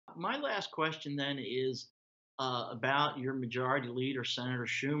my last question then is about your majority leader, Senator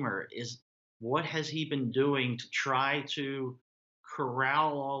Schumer. Is what has he been doing to try to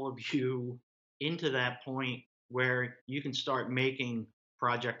corral all of you into that point where you can start making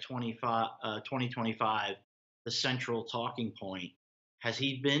Project 2025 the central talking point? Has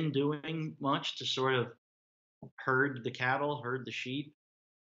he been doing much to sort of herd the cattle, herd the sheep?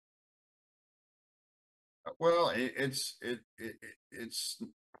 Well, it's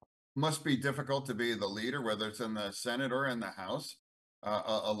must be difficult to be the leader, whether it's in the Senate or in the House.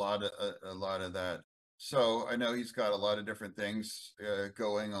 A lot of that. So I know he's got a lot of different things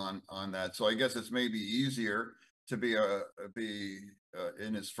going on that. So I guess it's maybe easier to be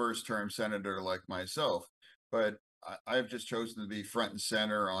in his first term senator like myself. But I've just chosen to be front and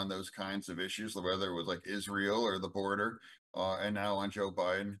center on those kinds of issues, whether it was like Israel or the border, and now on Joe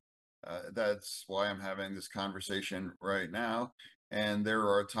Biden. That's why I'm having this conversation right now. And there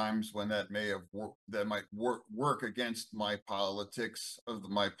are times when that might work against my politics of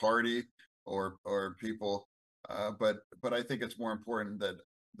my party or people. But I think it's more important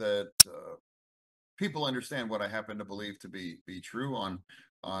that people understand what I happen to believe to be true on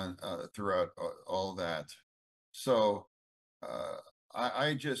throughout all that. So uh,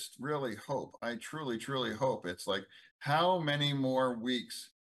 I just really hope, I truly hope it's like, how many more weeks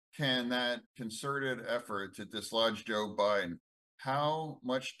can that concerted effort to dislodge Joe Biden, how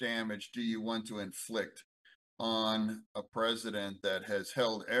much damage do you want to inflict on a president that has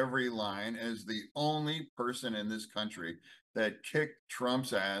held every line as the only person in this country that kicked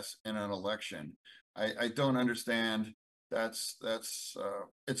Trump's ass in an election? I don't understand. That's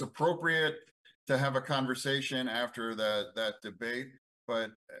it's appropriate to have a conversation after that debate,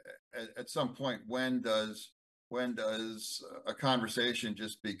 but at some point, when does a conversation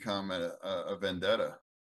just become a vendetta?